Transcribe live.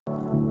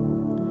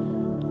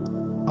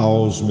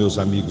Aos meus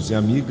amigos e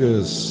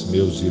amigas,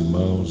 meus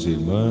irmãos e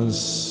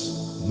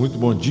irmãs, muito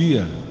bom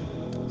dia,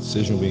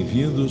 sejam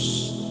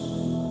bem-vindos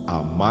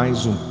a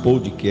mais um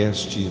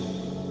podcast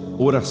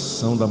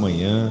Oração da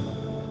Manhã,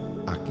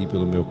 aqui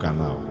pelo meu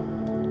canal.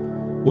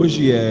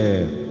 Hoje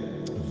é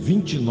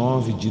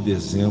 29 de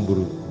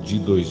dezembro de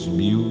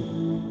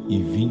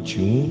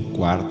 2021,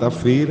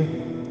 quarta-feira,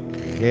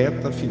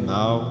 reta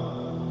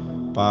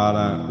final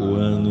para o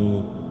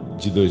ano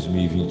de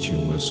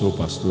 2021. Eu sou o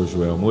pastor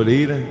Joel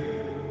Moreira.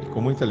 Com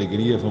muita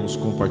alegria vamos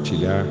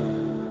compartilhar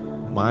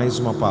mais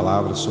uma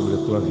palavra sobre a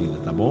tua vida,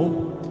 tá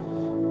bom?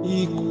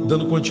 E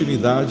dando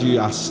continuidade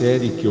à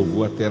série que eu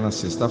vou até na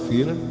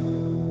sexta-feira,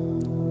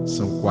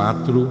 são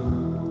 4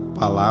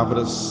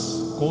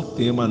 palavras com o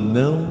tema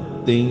Não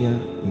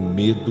tenha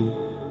medo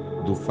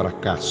do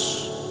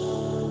fracasso.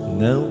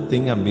 Não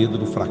tenha medo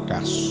do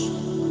fracasso.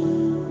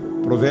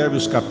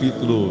 Provérbios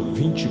capítulo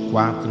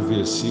 24,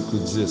 versículo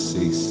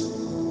 16.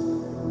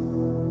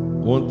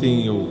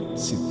 Ontem eu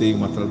citei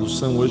uma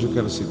tradução, hoje eu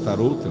quero citar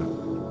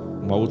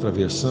uma outra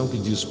versão que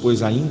diz: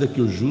 pois ainda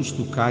que o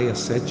justo caia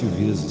 7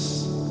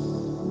 vezes,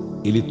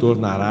 ele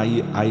tornará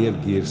a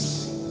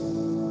erguer-se,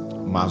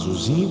 mas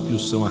os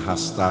ímpios são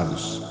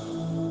arrastados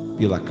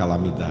pela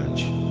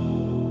calamidade.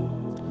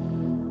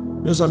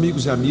 Meus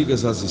amigos e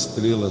amigas, as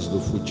estrelas do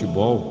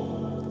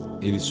futebol,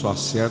 eles só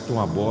acertam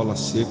a bola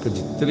cerca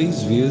de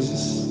 3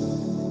 vezes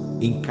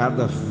em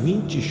cada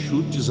 20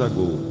 chutes a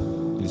gol.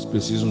 Eles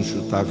precisam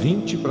chutar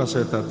 20 para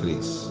acertar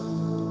 3.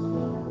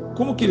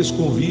 Como que eles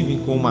convivem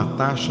com uma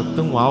taxa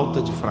tão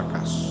alta de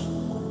fracasso?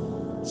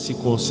 Se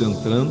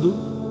concentrando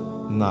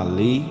na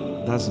lei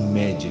das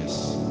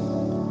médias.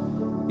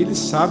 Eles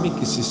sabem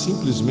que se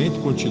simplesmente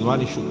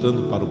continuarem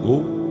chutando para o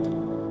gol,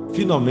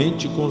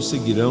 finalmente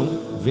conseguirão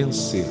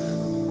vencer.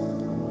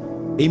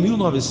 Em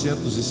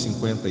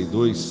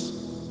 1952,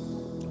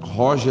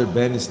 Roger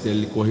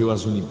Bannister correu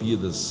as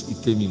Olimpíadas e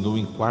terminou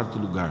em 4º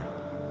lugar,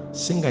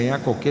 sem ganhar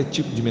qualquer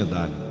tipo de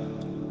medalha.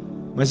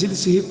 Mas ele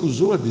se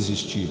recusou a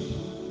desistir.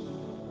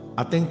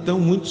 Até então,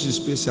 muitos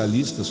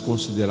especialistas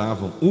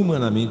consideravam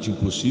humanamente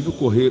impossível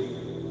correr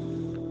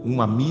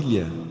 1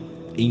 milha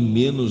em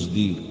menos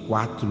de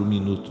 4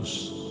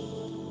 minutos.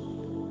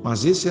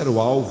 Mas esse era o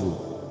alvo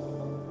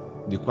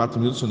de 4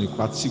 minutos, ou de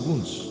 4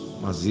 segundos.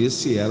 Mas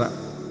esse era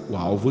o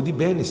alvo de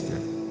Bannister.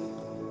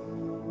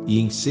 E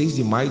em 6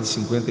 de maio de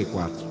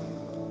 54,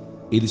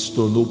 ele se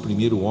tornou o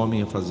primeiro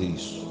homem a fazer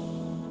isso.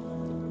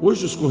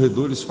 Hoje os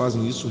corredores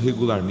fazem isso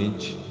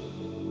regularmente.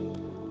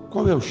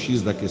 Qual é o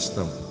X da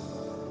questão?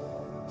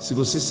 Se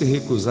você se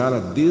recusar a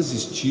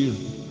desistir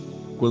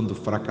quando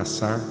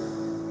fracassar,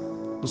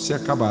 você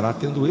acabará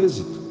tendo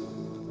êxito.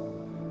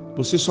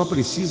 Você só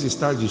precisa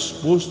estar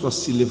disposto a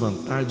se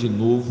levantar de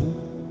novo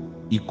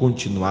e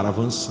continuar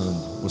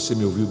avançando. Você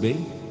me ouviu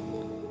bem?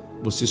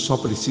 Você só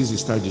precisa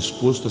estar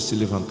disposto a se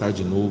levantar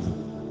de novo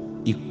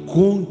e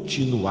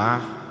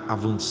continuar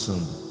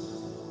avançando.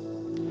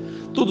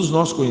 Todos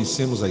nós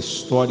conhecemos a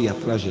história e a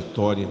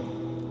trajetória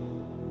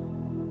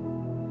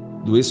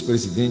do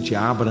ex-presidente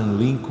Abraham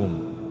Lincoln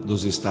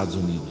dos Estados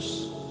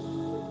Unidos.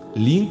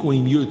 Lincoln,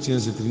 em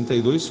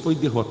 1832, foi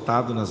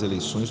derrotado nas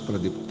eleições para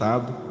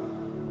deputado.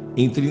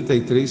 Em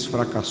 1933,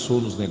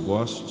 fracassou nos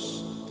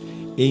negócios.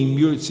 Em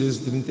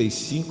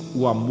 1835,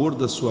 o amor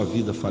da sua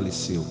vida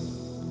faleceu.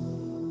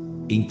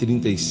 Em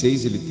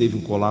 1936, ele teve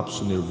um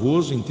colapso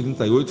nervoso. Em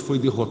 1938, foi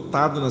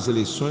derrotado nas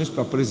eleições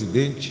para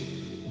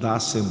presidente da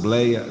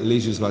Assembleia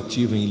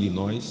Legislativa em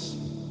Illinois.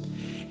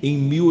 Em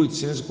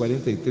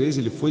 1843,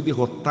 ele foi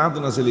derrotado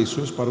nas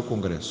eleições para o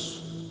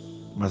Congresso.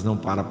 Mas não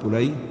para por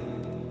aí.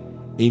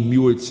 Em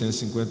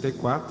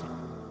 1854,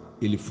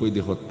 ele foi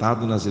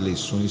derrotado nas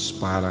eleições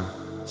para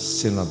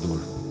senador.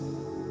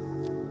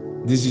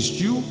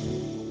 Desistiu?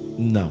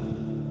 Não.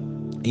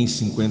 Em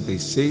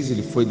 56,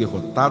 ele foi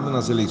derrotado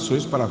nas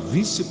eleições para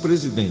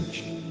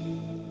vice-presidente.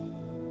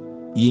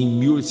 E em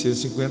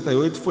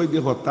 1858 foi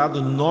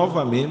derrotado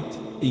novamente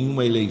em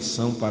uma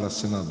eleição para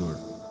senador.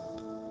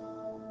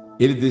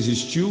 Ele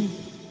desistiu?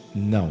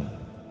 Não.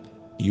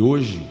 E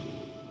hoje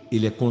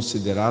ele é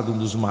considerado um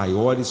dos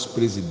maiores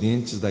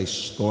presidentes da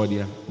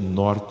história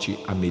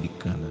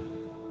norte-americana.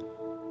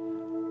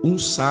 Um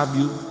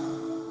sábio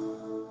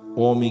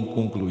homem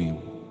concluiu: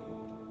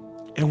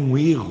 é um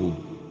erro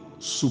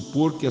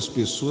supor que as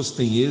pessoas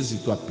têm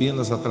êxito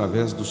apenas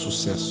através do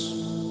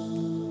sucesso.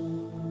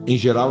 Em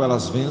geral,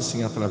 elas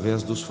vencem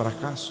através dos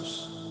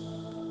fracassos.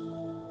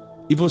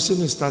 E você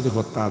não está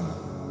derrotado,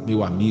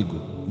 meu amigo,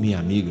 minha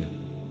amiga,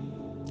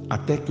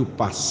 até que o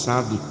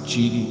passado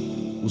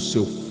tire o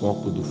seu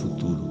foco do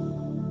futuro.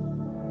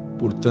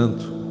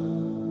 Portanto,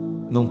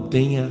 não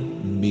tenha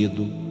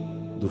medo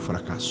do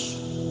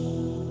fracasso.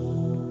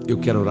 Eu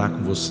quero orar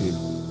com você.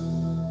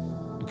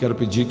 Eu quero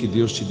pedir que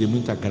Deus te dê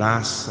muita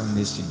graça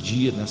nesse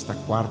dia, nesta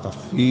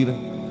quarta-feira,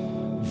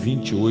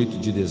 28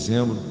 de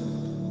dezembro.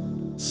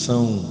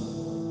 São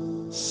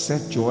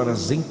 7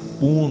 horas em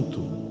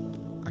ponto,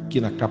 aqui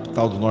na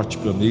capital do Norte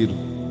Pioneiro,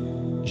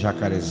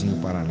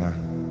 Jacarezinho, Paraná.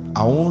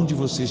 Aonde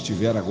você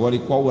estiver agora e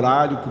qual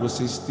horário que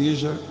você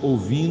esteja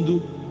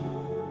ouvindo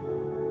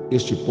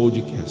este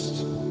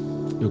podcast.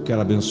 Eu quero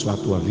abençoar a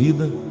tua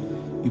vida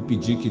e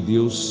pedir que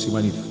Deus se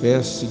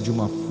manifeste de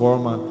uma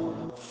forma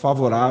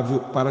favorável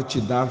para te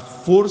dar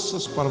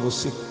forças para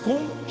você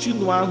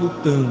continuar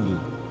lutando.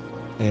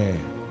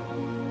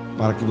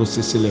 Para que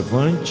você se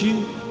levante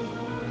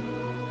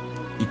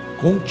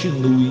e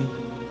continue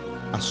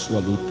a sua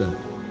luta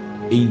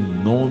em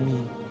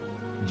nome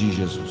de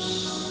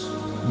Jesus.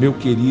 Meu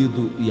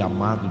querido e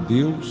amado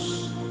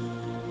Deus,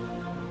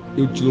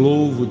 eu te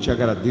louvo, te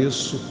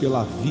agradeço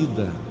pela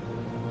vida.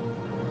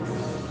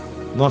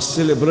 Nós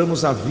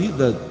celebramos a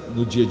vida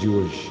no dia de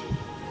hoje.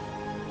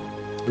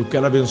 Eu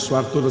quero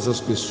abençoar todas as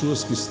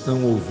pessoas que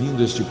estão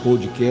ouvindo este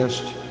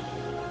podcast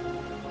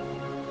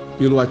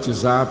pelo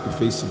WhatsApp,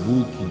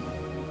 Facebook,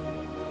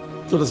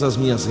 todas as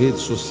minhas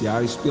redes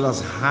sociais,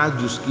 pelas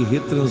rádios que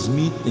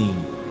retransmitem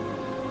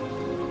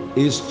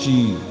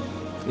este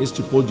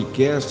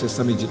podcast,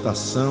 essa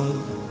meditação,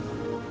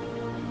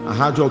 a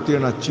Rádio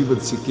Alternativa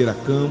de Siqueira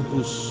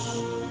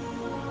Campos,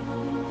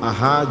 a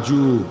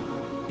rádio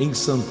em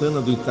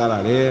Santana do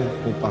Itararé,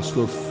 com o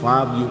pastor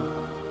Fábio.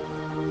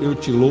 Eu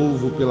te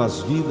louvo pelas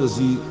vidas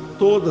e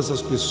todas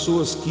as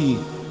pessoas que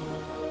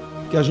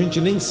a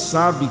gente nem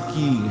sabe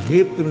que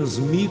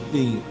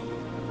retransmitem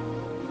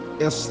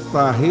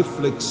esta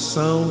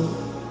reflexão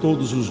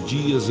todos os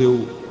dias.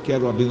 Eu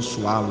quero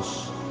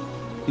abençoá-los.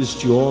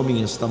 Este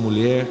homem, esta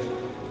mulher,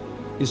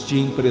 este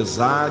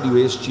empresário,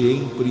 este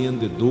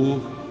empreendedor,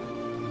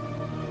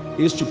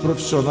 este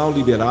profissional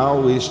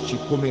liberal, este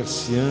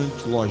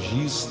comerciante,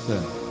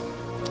 lojista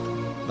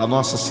da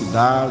nossa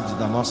cidade,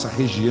 da nossa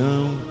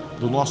região,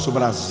 do nosso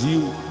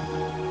Brasil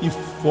e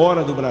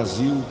fora do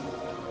Brasil.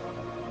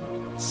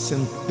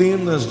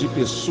 Centenas de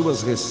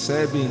pessoas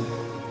recebem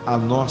a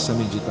nossa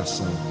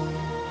meditação.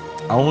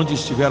 Aonde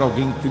estiver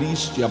alguém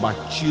triste,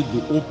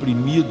 abatido,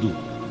 oprimido,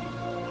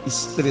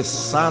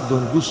 estressado,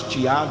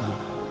 angustiado,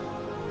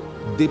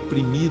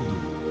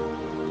 deprimido,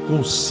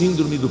 com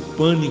síndrome do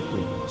pânico,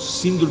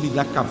 síndrome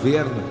da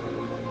caverna,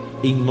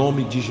 em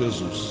nome de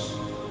Jesus,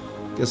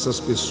 que essas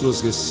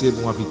pessoas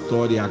recebam a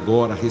vitória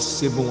agora,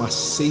 recebam a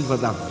seiva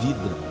da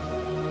vida,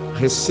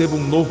 recebam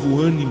um novo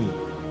ânimo,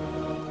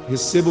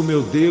 recebam,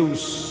 meu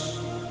Deus,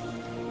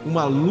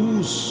 uma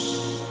luz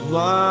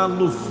lá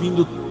no fim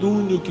do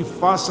túnel que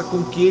faça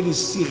com que eles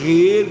se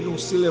reergam,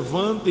 se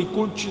levantem e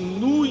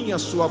continuem a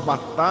sua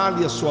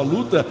batalha, a sua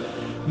luta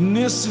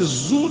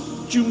nesses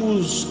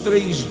últimos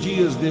 3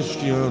 dias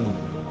deste ano.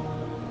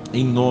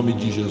 Em nome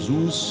de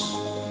Jesus.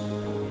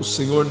 O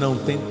Senhor não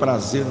tem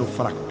prazer no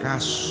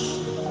fracasso.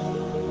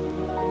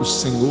 O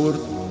Senhor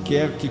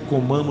quer que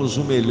comamos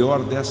o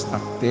melhor desta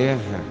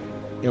terra,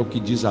 é o que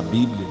diz a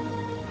Bíblia.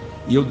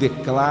 E eu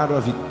declaro a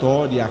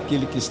vitória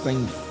àquele que está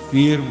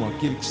enfermo,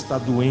 àquele que está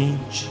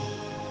doente,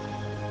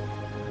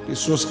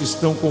 pessoas que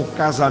estão com o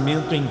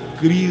casamento em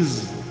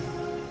crise,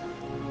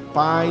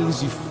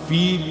 pais e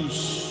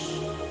filhos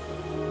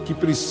que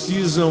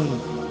precisam,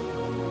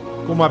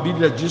 como a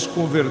Bíblia diz,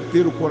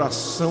 converter o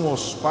coração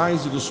aos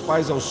pais e dos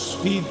pais aos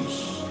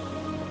filhos.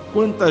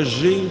 Quanta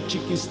gente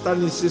que está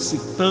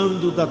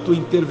necessitando da tua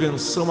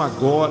intervenção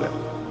agora.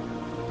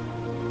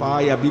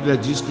 Pai, a Bíblia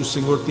diz que o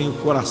Senhor tem o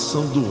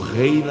coração do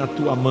rei na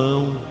tua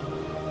mão,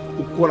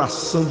 o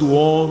coração do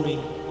homem,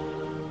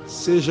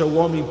 seja o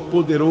homem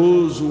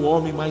poderoso, o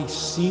homem mais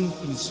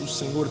simples, o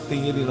Senhor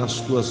tem ele nas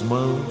tuas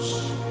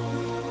mãos.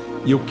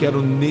 E eu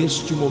quero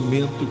neste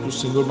momento que o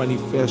Senhor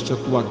manifeste a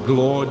tua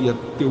glória,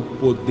 teu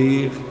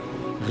poder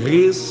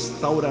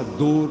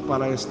restaurador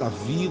para esta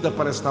vida,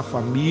 para esta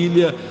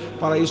família,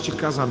 para este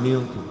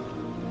casamento.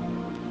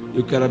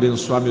 Eu quero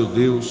abençoar, meu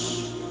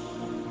Deus,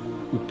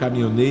 o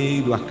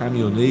caminhoneiro, a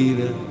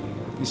caminhoneira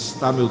que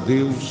está, meu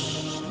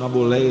Deus, na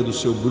boleia do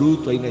seu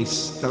bruto, aí na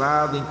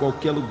estrada, em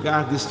qualquer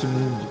lugar deste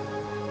mundo.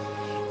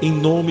 Em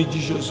nome de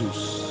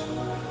Jesus.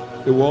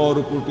 Eu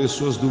oro por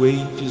pessoas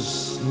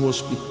doentes no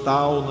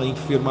hospital, na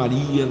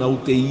enfermaria, na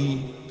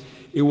UTI.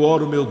 Eu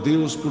oro, meu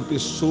Deus, por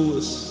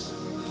pessoas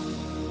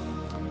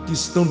que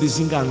estão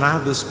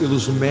desenganadas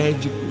pelos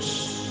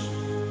médicos.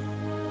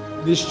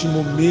 Neste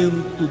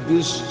momento,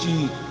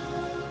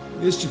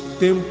 neste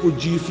tempo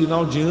de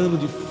final de ano,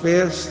 de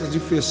festa,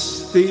 de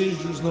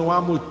festejos, não há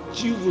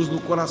motivos no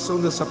coração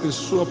dessa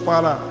pessoa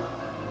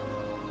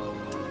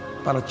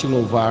para te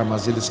louvar,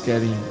 mas eles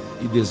querem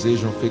e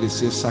desejam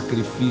oferecer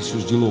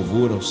sacrifícios de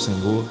louvor ao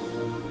Senhor.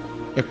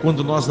 É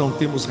quando nós não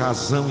temos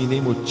razão e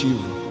nem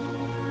motivo,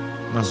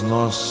 mas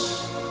nós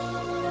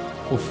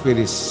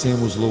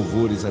oferecemos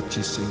louvores a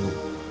Ti, Senhor.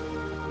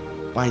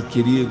 Pai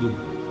querido,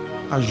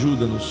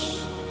 ajuda-nos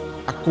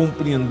a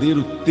compreender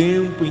o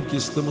tempo em que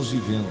estamos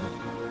vivendo.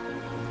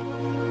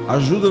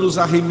 Ajuda-nos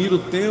a remir o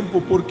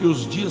tempo, porque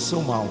os dias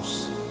são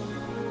maus.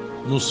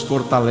 Nos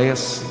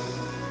fortalece,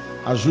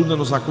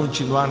 ajuda-nos a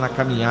continuar na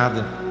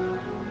caminhada.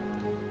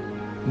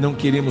 Não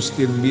queremos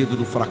ter medo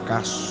do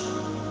fracasso,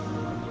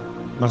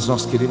 mas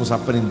nós queremos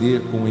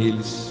aprender com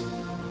eles.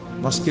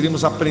 Nós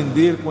queremos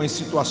aprender com as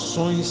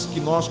situações que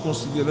nós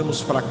consideramos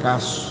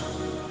fracasso,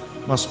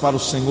 mas para o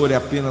Senhor é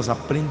apenas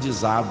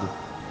aprendizado,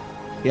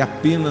 é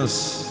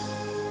apenas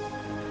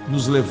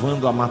nos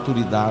levando à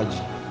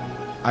maturidade,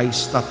 à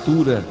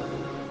estatura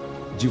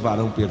de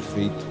varão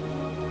perfeito.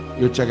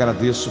 Eu te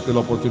agradeço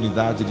pela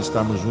oportunidade de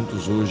estarmos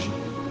juntos hoje.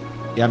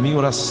 É a minha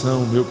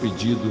oração, meu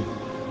pedido,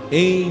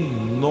 em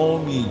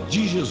nome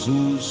de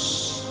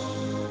Jesus,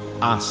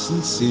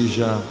 assim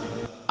seja.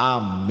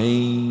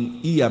 Amém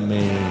e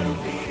amém.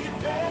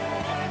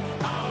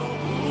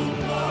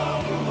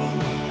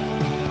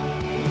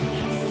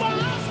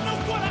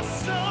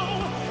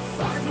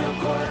 Faz meu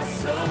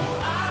coração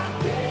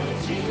arder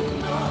de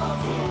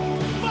novo.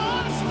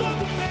 Faz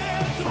todo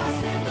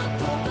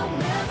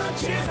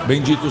medo.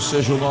 Bendito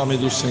seja o nome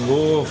do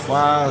Senhor.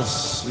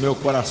 Faz meu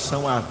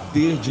coração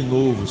arder de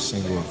novo,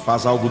 Senhor.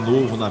 Faz algo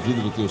novo na vida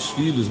dos teus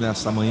filhos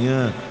nesta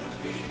manhã.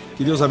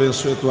 Que Deus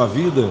abençoe a tua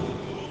vida.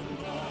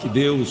 Que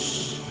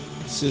Deus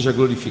seja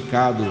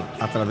glorificado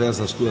através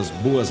das tuas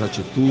boas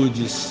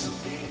atitudes.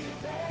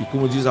 E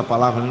como diz a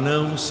palavra,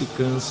 não se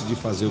canse de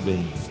fazer o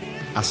bem.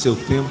 A seu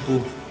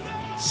tempo,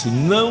 se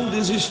não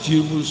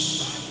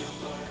desistirmos,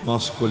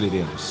 nós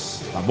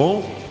colheremos. Tá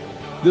bom?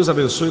 Deus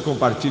abençoe e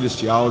compartilhe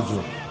este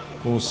áudio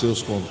com os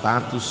seus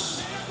contatos.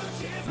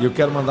 E eu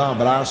quero mandar um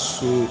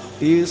abraço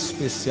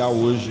especial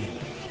hoje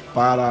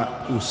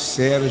para o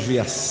Sérgio e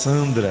a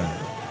Sandra.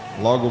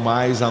 Logo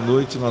mais à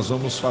noite nós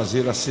vamos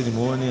fazer a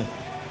cerimônia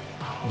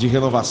de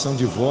renovação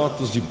de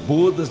votos de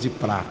bodas de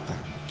prata.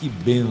 Que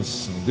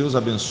bênção! Deus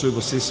abençoe,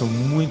 vocês são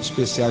muito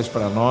especiais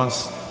para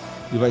nós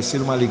e vai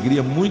ser uma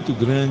alegria muito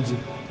grande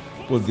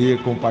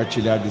poder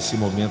compartilhar desse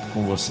momento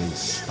com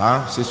vocês, tá?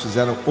 Vocês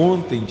fizeram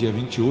ontem, dia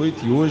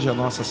 28, e hoje a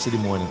nossa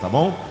cerimônia, tá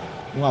bom?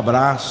 Um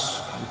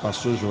abraço do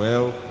pastor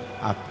Joel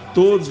a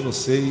todos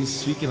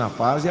vocês, fiquem na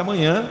paz e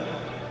amanhã,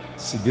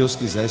 se Deus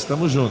quiser,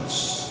 estamos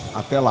juntos.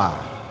 Até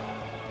lá!